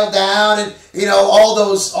the tail down, and all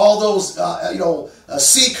those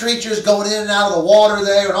sea creatures going in and out of the water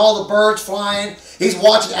there, and all the birds flying. He's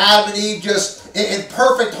watching Adam and Eve just in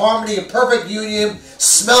perfect harmony and perfect union,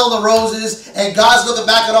 smelling the roses, and God's looking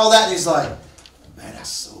back at all that, and he's like, man, that's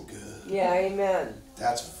so good. Yeah, amen.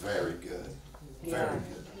 That's very good. Very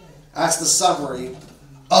good. That's the summary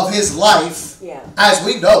of his life as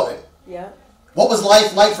we know it. Yeah. What was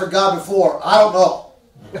life like for God before? I don't know.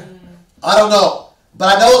 I don't know.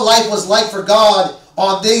 But I know what life was like for God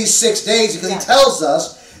on these 6 days, because he tells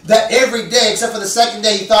us that every day, except for the second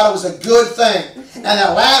day, he thought it was a good thing. And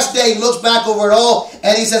that last day, he looks back over it all,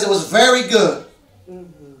 and he says it was very good.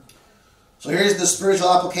 So here's the spiritual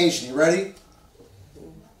application. You ready?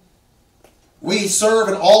 We serve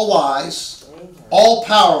an all-wise,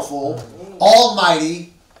 all-powerful,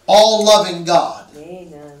 almighty, all-loving God,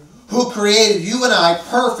 Amen. who created you and I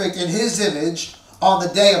perfect in His image on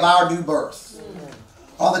the day of our new birth.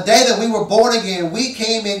 On the day that we were born again, we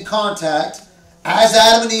came in contact, as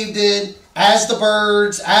Adam and Eve did, as the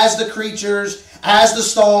birds, as the creatures, as the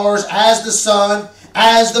stars, as the sun,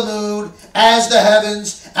 as the moon, as the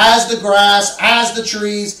heavens, as the grass, as the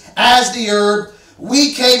trees, as the herb.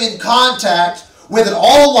 We came in contact with an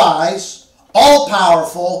all-wise,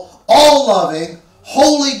 all-powerful, all-loving,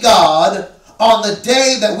 holy God on the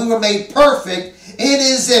day that we were made perfect in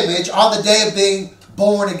His image, on the day of being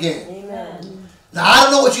born again. Amen. Now, I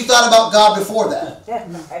don't know what you thought about God before that.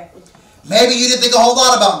 Maybe you didn't think a whole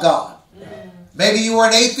lot about God. Maybe you were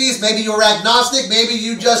an atheist, maybe you were agnostic, maybe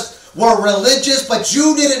you just were religious, but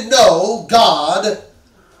you didn't know God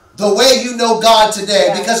the way you know God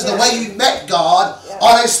today because of the way you met God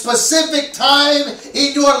on a specific time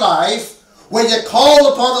in your life when you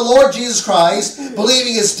called upon the Lord Jesus Christ,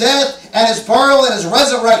 believing His death and His burial and His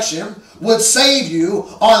resurrection would save you.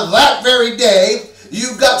 On that very day,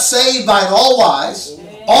 you got saved by an all-wise,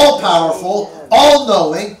 all-powerful,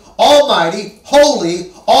 all-knowing, almighty,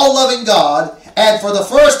 holy, all-loving God, and for the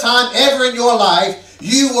first time ever in your life,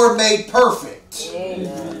 you were made perfect.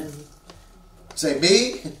 Amen. Say,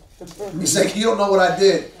 me? You say, you don't know what I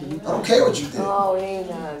did. I don't care what you did. Oh,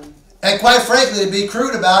 amen. And quite frankly, to be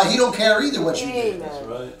crude about it, He don't care either what you did. Amen.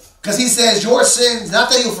 Right. Because He says your sins, not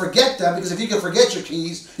that He'll forget them, because if you can forget your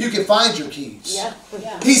keys, you can find your keys.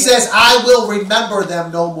 Yeah. He says, I will remember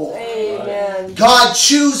them no more. Amen. God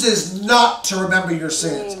chooses not to remember your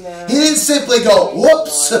sins. Amen. He didn't simply go,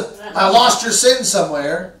 whoops, I lost your sin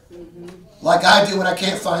somewhere, like I do when I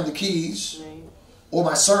can't find the keys, or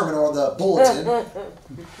my sermon, or the bulletin.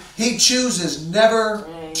 He chooses never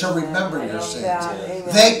to remember your sins. Amen.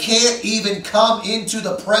 They can't even come into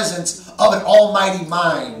the presence of an almighty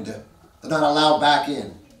mind. They're not allowed back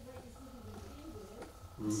in.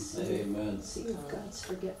 Amen. See of God's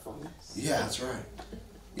forgetfulness. Yeah, that's right.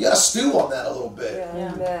 You got to stew on that a little bit.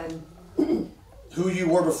 Yeah, amen. Who you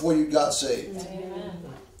were before you got saved.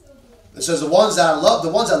 It says the ones that love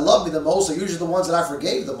me the most are usually the ones that I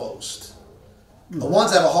forgave the most. The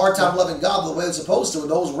ones that have a hard time loving God the way they're supposed to are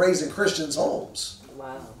those raised in Christians' homes.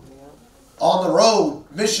 Wow. Yeah. On the road,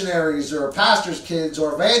 missionaries or pastors' kids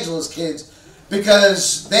or evangelist kids,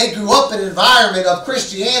 because they grew up in an environment of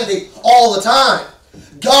Christianity all the time.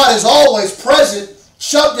 God is always present,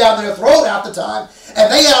 shoved down their throat half the time,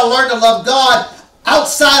 and they got to learn to love God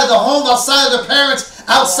outside of the home, outside of their parents,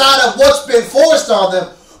 outside of what's been forced on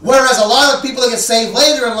them. Whereas a lot of people that get saved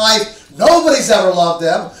later in life, nobody's ever loved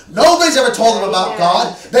them. Nobody's ever told them about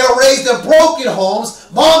God. They were raised in broken homes.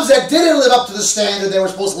 Moms that didn't live up to the standard they were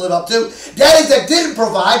supposed to live up to. Daddies that didn't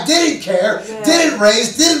provide, didn't care, didn't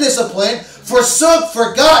raise, didn't discipline, forsook,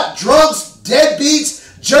 forgot, drunks, deadbeats,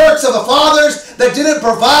 jerks of the fathers that didn't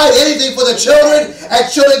provide anything for the children,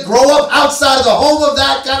 and children grow up outside of the home of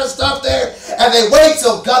that kind of stuff there, and they wait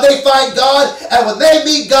till God, they find God, and when they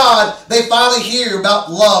meet God, they finally hear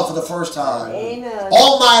about love for the first time. Amen.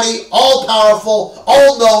 Almighty, all-powerful,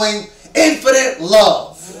 all-knowing, infinite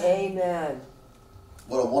love. Amen.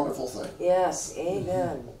 What a wonderful thing. Yes,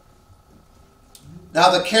 amen.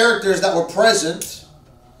 Now the characters that were present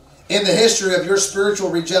in the history of your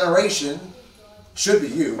spiritual regeneration should be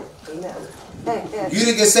you. Amen. You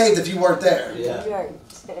didn't get saved if you weren't there. Yeah. Right.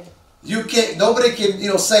 You can't. Nobody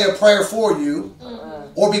can, say a prayer for you,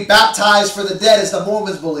 or be baptized for the dead, as the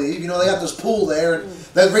Mormons believe. They got this pool there, and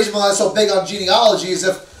the reason why I'm so big on genealogy is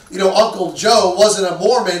if Uncle Joe wasn't a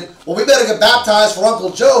Mormon, well, we better get baptized for Uncle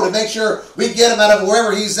Joe to make sure we get him out of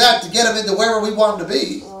wherever he's at to get him into wherever we want him to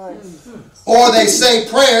be. Or they say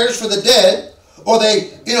prayers for the dead. Or they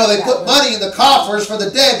put money in the coffers for the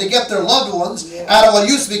dead to get their loved ones out of what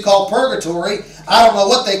used to be called purgatory. I don't know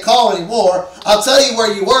what they call it anymore. I'll tell you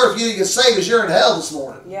where you were if you didn't get saved, is you're in hell this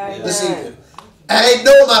morning, this evening. And ain't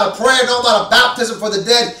no amount of prayer, no amount of baptism for the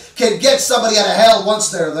dead can get somebody out of hell once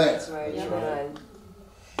they're there. That's right. Amen.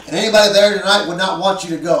 And anybody there tonight would not want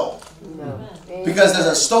you to go. No. Because there's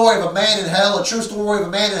a story of a man in hell, a true story of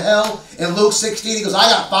a man in hell. In Luke 16, he goes, I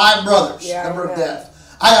got 5 brothers, number of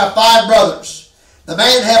death. I got 5 brothers. The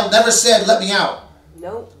man in hell never said, let me out.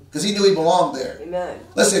 Nope. Because he knew he belonged there. Amen.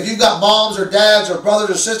 Listen, if you've got moms or dads or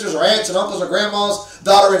brothers or sisters or aunts and uncles or grandmas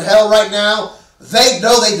that are in hell right now, they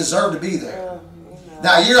know they deserve to be there.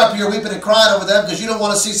 Now, you're up here weeping and crying over them because you don't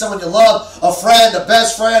want to see someone you love, a friend, a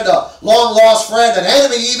best friend, a long-lost friend, an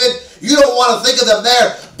enemy even. You don't want to think of them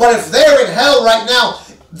there. But if they're in hell right now,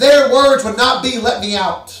 their words would not be, let me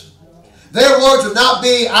out. Their words would not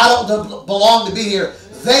be, I don't belong to be here.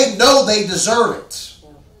 they know they deserve it.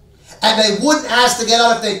 And they wouldn't ask to get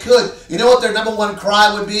out if they could. You know what their number one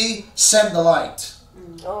cry would be? Send the light.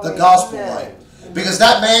 Oh, The gospel amen. light. Because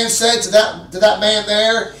that man said to that man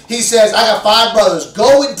there, he says, I got 5 brothers.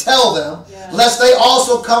 Go and tell them, lest they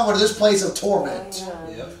also come into this place of torment.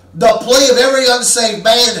 Amen. The plea of every unsaved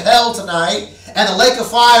man in hell tonight and the lake of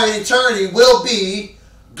fire in eternity will be,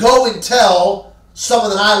 go and tell someone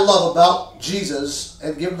that I love about Jesus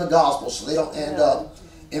and give them the gospel so they don't end up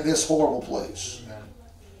in this horrible place.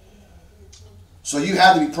 So you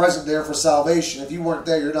had to be present there for salvation. If you weren't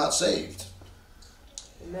there, you're not saved.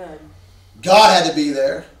 Amen. God had to be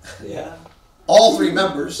there. Yeah. All 3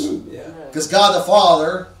 members. Yeah. Because God the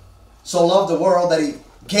Father so loved the world that He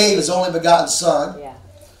gave His only begotten Son. Yeah.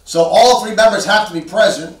 So all 3 members have to be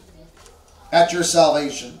present at your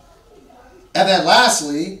salvation. And then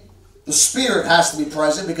lastly, the Spirit has to be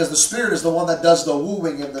present because the Spirit is the one that does the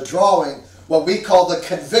wooing and the drawing, what we call the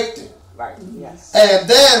convicting. Right. Yes. And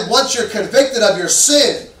then once you're convicted of your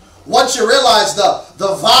sin, once you realize the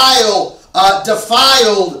vile,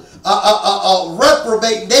 defiled,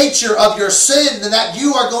 reprobate nature of your sin and that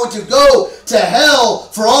you are going to go to hell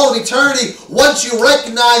for all of eternity, once you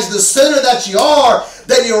recognize the sinner that you are,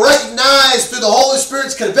 then you recognize through the Holy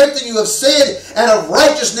Spirit's convicting you of sin and of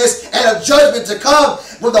righteousness and of judgment to come.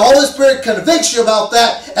 When the Holy Spirit convicts you about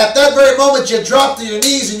that, at that very moment you drop to your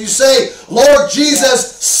knees and you say, Lord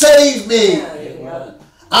Jesus, save me. Amen.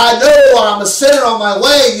 I know I'm a sinner on my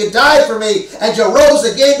way. You died for me and you rose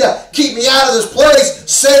again to keep me out of this place.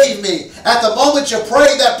 Save me. At the moment you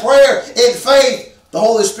pray that prayer in faith, the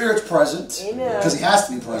Holy Spirit's present. Amen. Because He has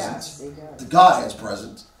to be present. Yes, He does. The Godhead's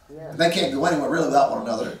present. Yeah. They can't go anywhere really without one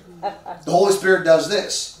another. The Holy Spirit does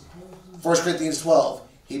this. 1 Corinthians 12.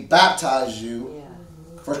 He baptized you, Yeah.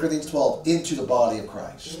 1 Corinthians 12, into the body of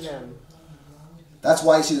Christ. Amen. That's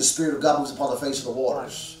why you see the Spirit of God moves upon the face of the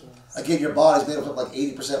waters. Again, your body's made up of like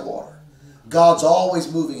 80% water. God's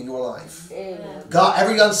always moving in your life. Amen. God,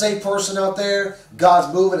 every unsaved person out there,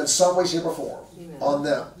 God's moving in some way, shape, or form on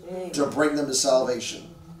them to bring them to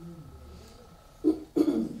salvation.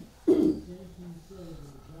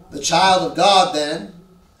 The child of God then,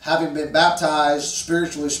 having been baptized,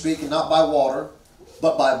 spiritually speaking, not by water,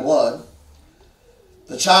 but by blood,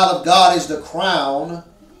 the child of God is the crown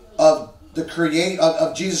of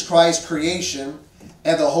of Jesus Christ's creation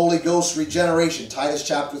and the Holy Ghost's regeneration. Titus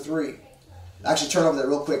chapter 3. Actually, turn over there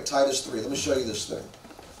real quick. Titus 3. Let me show you this thing.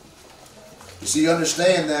 You see, you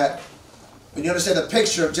understand that when you understand the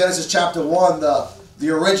picture of Genesis chapter 1, the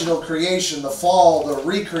original creation, the fall, the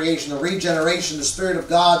recreation, the regeneration, the Spirit of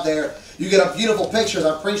God there, you get a beautiful picture, as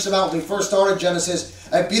I preached about when we first started Genesis,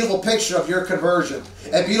 a beautiful picture of your conversion,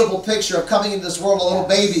 a beautiful picture of coming into this world a little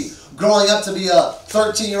baby, growing up to be a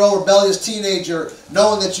 13-year-old rebellious teenager,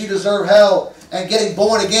 knowing that you deserve hell, and getting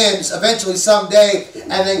born again eventually someday,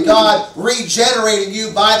 and then God regenerating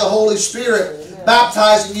you by the Holy Spirit,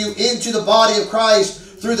 baptizing you into the body of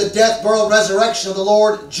Christ through the death, burial, and resurrection of the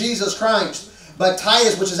Lord Jesus Christ. But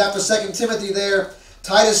Titus, which is after 2 Timothy there,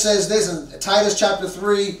 Titus says this in Titus chapter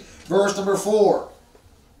 3, verse number 4.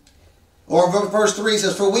 Or verse 3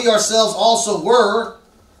 says, for we ourselves also were,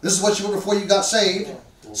 this is what you were before you got saved.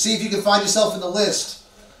 See if you can find yourself in the list.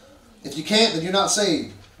 If you can't, then you're not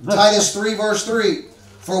saved. Titus 3, verse 3.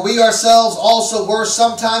 For we ourselves also were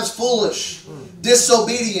sometimes foolish,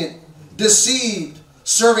 disobedient, deceived,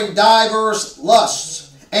 serving diverse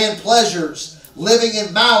lusts and pleasures, living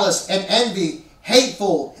in malice and envy,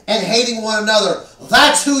 hateful and hating one another.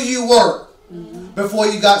 That's who you were before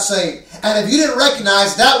you got saved. And if you didn't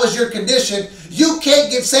recognize that was your condition, you can't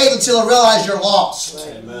get saved until you realize you're lost.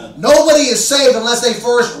 Amen. Nobody is saved unless they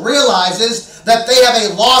first realizes that they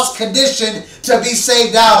have a lost condition to be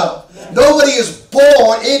saved out of. Nobody is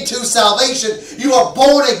born into salvation. You are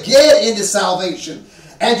born again into salvation.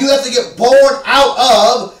 And you have to get born out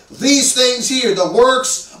of these things here. The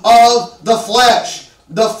works of the flesh.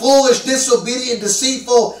 The foolish, disobedient,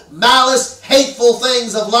 deceitful, malice, hateful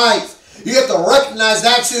things of life. You have to recognize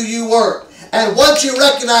that's who you were. And once you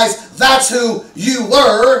recognize that's who you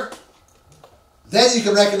were, then you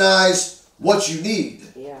can recognize what you need.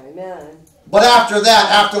 Yeah, amen. But after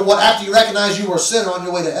that, after you recognize you were a sinner on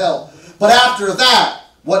your way to hell, but after that,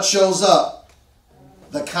 what shows up?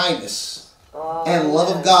 The kindness and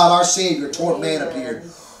love of God, our Savior, toward man appeared.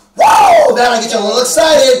 Whoa! That'll get you a little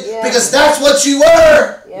excited because that's what you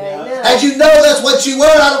were. Yeah, amen. And you know that's what you were.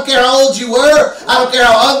 I don't care how old you were. I don't care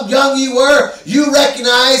how young you were. You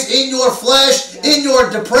recognize in your flesh, in your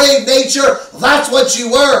depraved nature, that's what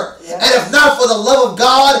you were. Yeah. And if not for the love of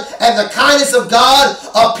God and the kindness of God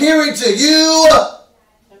appearing to you,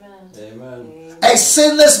 Amen. Amen. A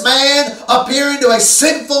sinless man appearing to a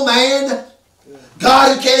sinful man.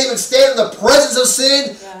 God, who can't even stand in the presence of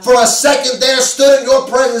sin, for a second there stood in your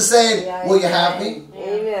presence saying, will you have me?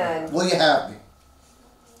 Amen. Will you have me?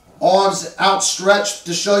 Arms outstretched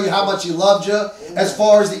to show you how much He loved you. As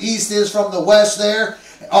far as the east is from the west there.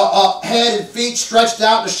 Head and feet stretched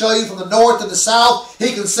out to show you from the north to the south.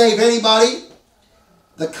 He can save anybody.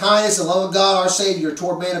 The kindness and love of God, our Savior,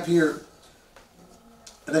 toward man appeared.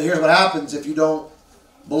 And then here's what happens if you don't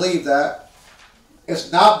believe that.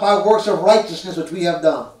 It's not by works of righteousness which we have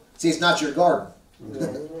done. See, it's not your garden.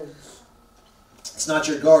 It's not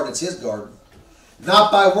your garden, it's His garden.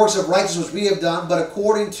 Not by works of righteousness which we have done, but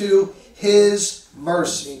according to His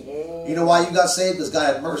mercy. You know why you got saved? Because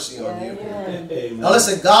God had mercy on you. Amen. Now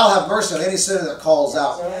listen, God will have mercy on any sinner that calls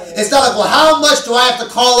out. It's not like, well, how much do I have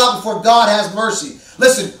to call out before God has mercy?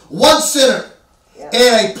 Listen, one sinner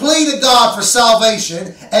and a plea to God for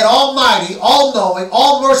salvation, and Almighty, all-knowing,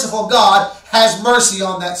 all-merciful God has mercy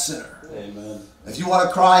on that sinner. Amen. If you want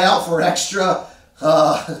to cry out for extra,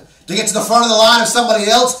 to get to the front of the line of somebody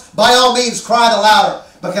else, by all means, cry the louder.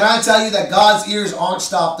 But can I tell you that God's ears aren't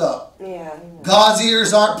stopped up? Yeah. God's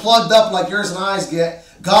ears aren't plugged up like yours and I's get.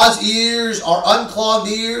 God's ears are unclogged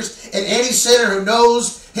ears, and any sinner who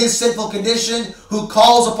knows his sinful condition, who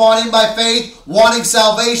calls upon Him by faith, wanting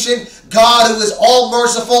salvation, God, who is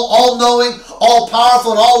all-merciful, all-knowing,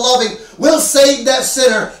 all-powerful, and all-loving, will save that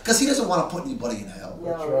sinner, because He doesn't want to put anybody in hell.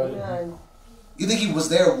 That's right. Amen. You think He was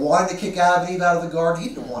there wanting to kick Adam and Eve out of the garden? He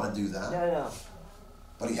didn't want to do that. No.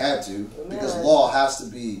 But He had to, because Amen. law has to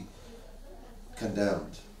be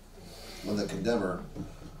condemned when the condemner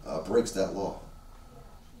breaks that law.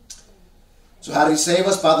 So how did He save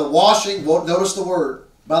us? By the washing, notice the word,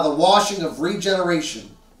 by the washing of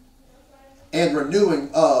regeneration and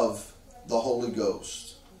renewing of the Holy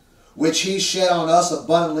Ghost, which He shed on us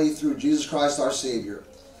abundantly through Jesus Christ our Savior.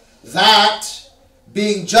 That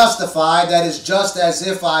being justified, that is just as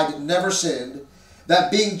if I never sinned,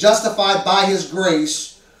 that being justified by His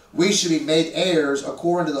grace, we should be made heirs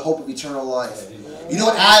according to the hope of eternal life. You know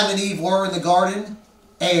what Adam and Eve were in the garden?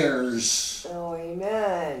 Heirs Oh,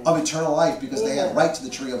 amen. of eternal life, because they had right to the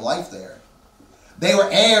tree of life there. They were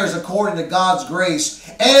heirs according to God's grace,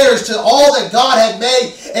 heirs to all that God had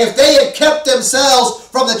made. If they had kept themselves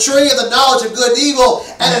from the tree of the knowledge of good and evil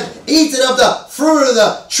and had eaten of the fruit of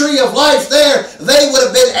the tree of life there, they would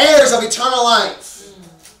have been heirs of eternal life.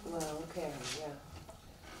 Well, okay, yeah.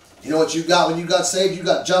 You know what you got when you got saved? You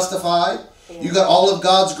got justified. You got all of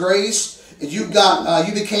God's grace, and you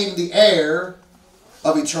became the heir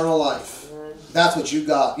of eternal life. That's what you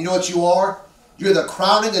got. You know what you are? You're the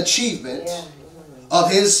crowning achievement of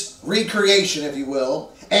His recreation, if you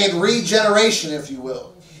will, and regeneration, if you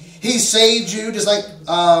will. He saved you just like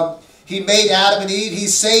He made Adam and Eve. He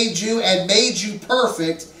saved you and made you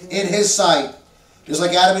perfect in His sight, just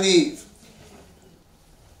like Adam and Eve.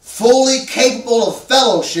 Fully capable of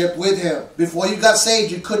fellowship with Him. Before you got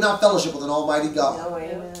saved, you could not fellowship with an almighty God. No,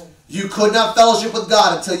 amen. You could not fellowship with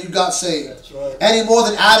God until you got saved. That's right. Any more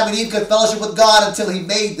than Adam and Eve could fellowship with God until He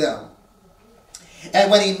made them. And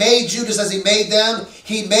when He made you, just as He made them,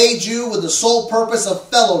 He made you with the sole purpose of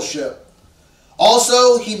fellowship.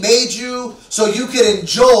 Also, He made you so you could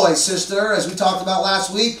enjoy, sister, as we talked about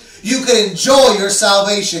last week, you could enjoy your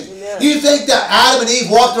salvation. Amen. Do you think that Adam and Eve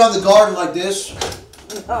walked around the garden like this?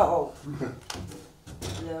 No.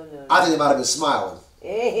 I think they might have been smiling.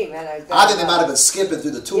 Amen. I think they might have been skipping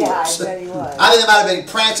through the tulips. Yeah, I bet he was. I think they might have been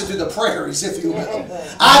prancing through the prairies, if you will.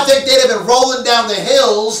 I think they'd have been rolling down the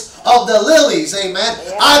hills of the lilies, amen.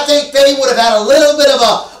 Yeah. I think they would have had a little bit of a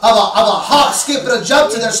hop, skip, and a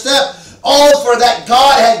jump to their step, all for that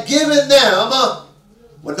God had given them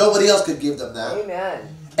when nobody else could give them that.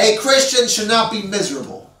 Amen. A Christian should not be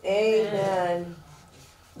miserable. Amen.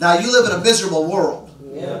 Now, you live in a miserable world.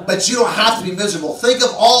 Yeah. But you don't have to be miserable. Think of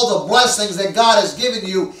all the blessings that God has given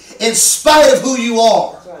you in spite of who you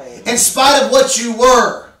are. Right. In spite of what you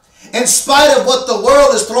were. In spite of what the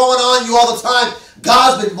world is throwing on you all the time.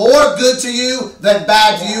 God's been more good to you than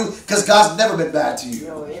bad to you, because God's never been bad to you.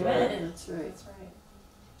 No, Amen. amen. That's right. That's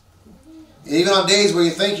right. Even on days where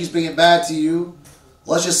you think He's being bad to you,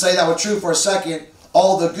 let's just say that were true for a second,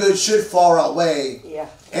 all the good should far outweigh Yeah.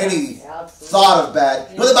 any Absolutely. thought of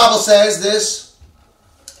bad. You know the Bible says this?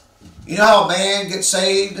 You know how a man gets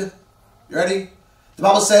saved? You ready? The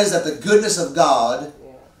Bible says that the goodness of God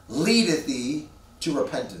Yeah. leadeth thee to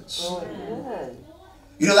repentance. Oh, amen.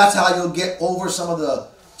 You know that's how you'll get over some of the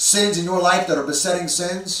sins in your life that are besetting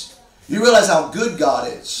sins. You realize how good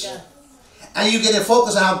God is. Yeah. And you get to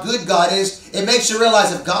focus on how good God is. It makes you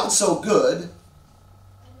realize if God's so good,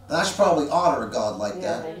 then I should probably honor a God like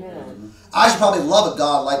Yeah, that. amen. I should probably love a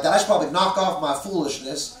God like that. I should probably knock off my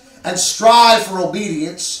foolishness and strive for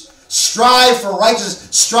obedience. Strive for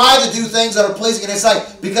righteousness. Strive to do things that are pleasing in His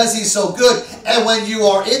sight because He's so good. And when you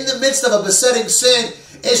are in the midst of a besetting sin,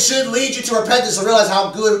 it should lead you to repentance and realize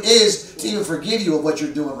how good it is to even forgive you of what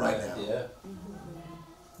you're doing right now. Yeah.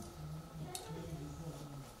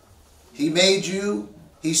 He made you.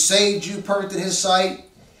 He saved you, perfect in His sight.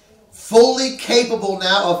 Fully capable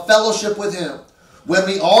now of fellowship with Him. When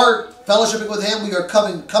we are fellowshipping with Him, we are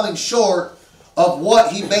coming short of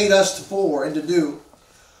what He made us for and to do.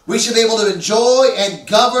 We should be able to enjoy and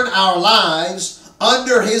govern our lives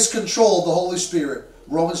under His control, the Holy Spirit.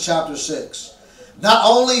 Romans chapter 6. Not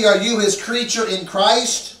only are you His creature in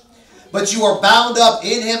Christ, but you are bound up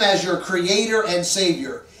in Him as your Creator and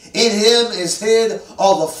Savior. In Him is hid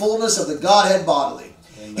all the fullness of the Godhead bodily.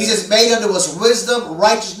 Amen. He says, made unto us wisdom,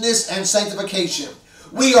 righteousness, and sanctification.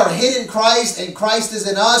 We are hid in Christ, and Christ is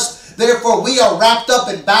in us. Therefore, we are wrapped up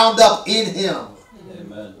and bound up in Him.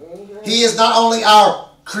 Amen. He is not only our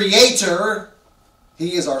Creator,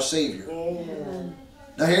 He is our Savior. Amen.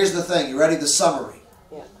 Now here's the thing. You ready? The summary.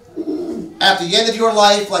 Yeah. At the end of your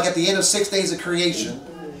life, like at the end of 6 days of creation,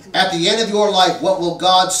 at the end of your life, what will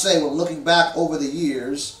God say when looking back over the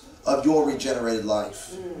years of your regenerated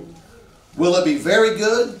life? Will it be very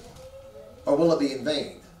good, or will it be in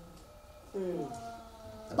vain?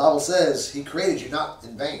 The Bible says He created you not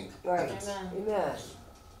in vain. Right. Amen. Amen.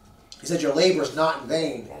 He said your labor is not in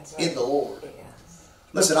vain That's right. in the Lord. Yes.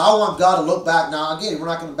 Listen, I want God to look back. Now, again, we're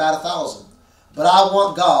not going to bat 1,000. But I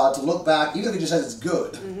want God to look back, even if He just says it's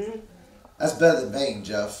good. That's better than vain,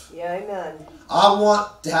 Jeff. Yeah, amen. I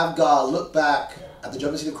want to have God look back at the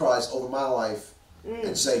judgment seat of Christ over my life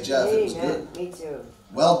and say, Jeff, it was good. Me too.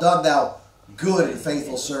 Well done, thou good and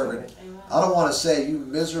faithful servant. I don't want to say, you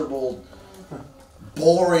miserable,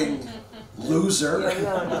 boring loser. Yeah,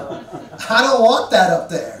 no. I don't want that up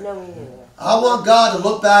there. No, me neither. I want God to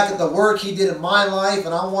look back at the work He did in my life,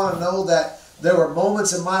 and I want to know that there were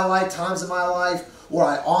moments in my life, times in my life, where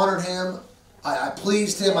I honored Him, I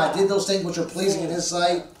pleased Him, I did those things which are pleasing in His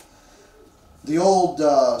sight. The old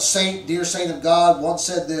dear saint of God once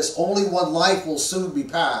said this, only one life will soon be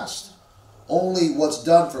passed. Only what's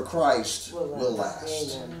done for Christ will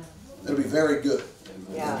last. Amen. It'll be very good.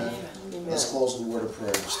 Yeah. Amen. Amen. Let's close with a word of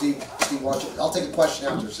prayer. Steve, why don't you, I'll take a question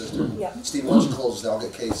after, sister. Yeah. Steve, why don't you close this? I'll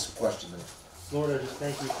get Kate's question then. Lord, I just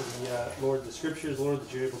thank You for the Lord, the Scriptures, Lord,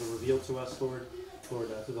 that You're able to reveal to us, Lord, through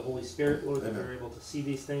the Holy Spirit, Lord, that we're able to see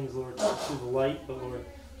these things, Lord, through the light. But Lord,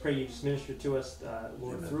 pray You just minister to us,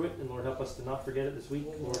 Lord, Amen. through it, and Lord, help us to not forget it this week,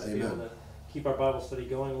 Lord, to be Amen. able to keep our Bible study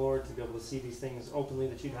going, Lord, to be able to see these things openly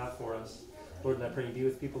that You'd have for us. Lord, and I pray You be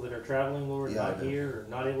with people that are traveling, Lord, Yeah, not amen. here or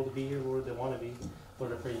not able to be here, Lord, that want to be.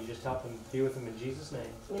 Lord, I pray You just help them, be with them in Jesus' name.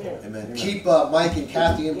 Amen. Amen. Keep Mike and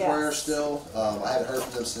Kathy in Yes. prayer still. I haven't heard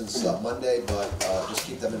from them since Monday, but just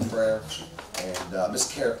keep them in prayer. And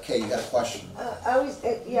Miss Kay, you got a question? I was,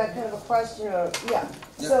 kind of a question or, Yeah.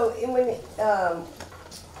 So, when,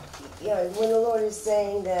 when the Lord is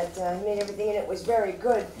saying that He made everything and it was very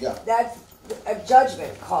good, Yeah. that's a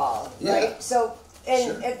judgment call, Yeah. right? So,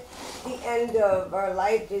 and Sure. at the end of our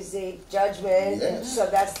life is the judgment, Yes. so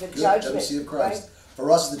that's the Good. judgment, Judgment seat of Christ. right? For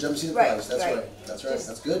us, it's the judgment seat of Right, Christ. That's right. right. That's right. Just-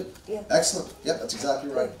 That's good. Yeah. Excellent. Yep, that's exactly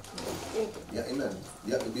right. Yeah, amen.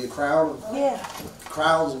 Yep, it'll be a crown, Yeah,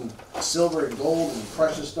 crowns and silver and gold and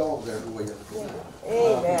precious stones everywhere.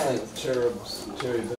 amen. Like cherubs, cherubim.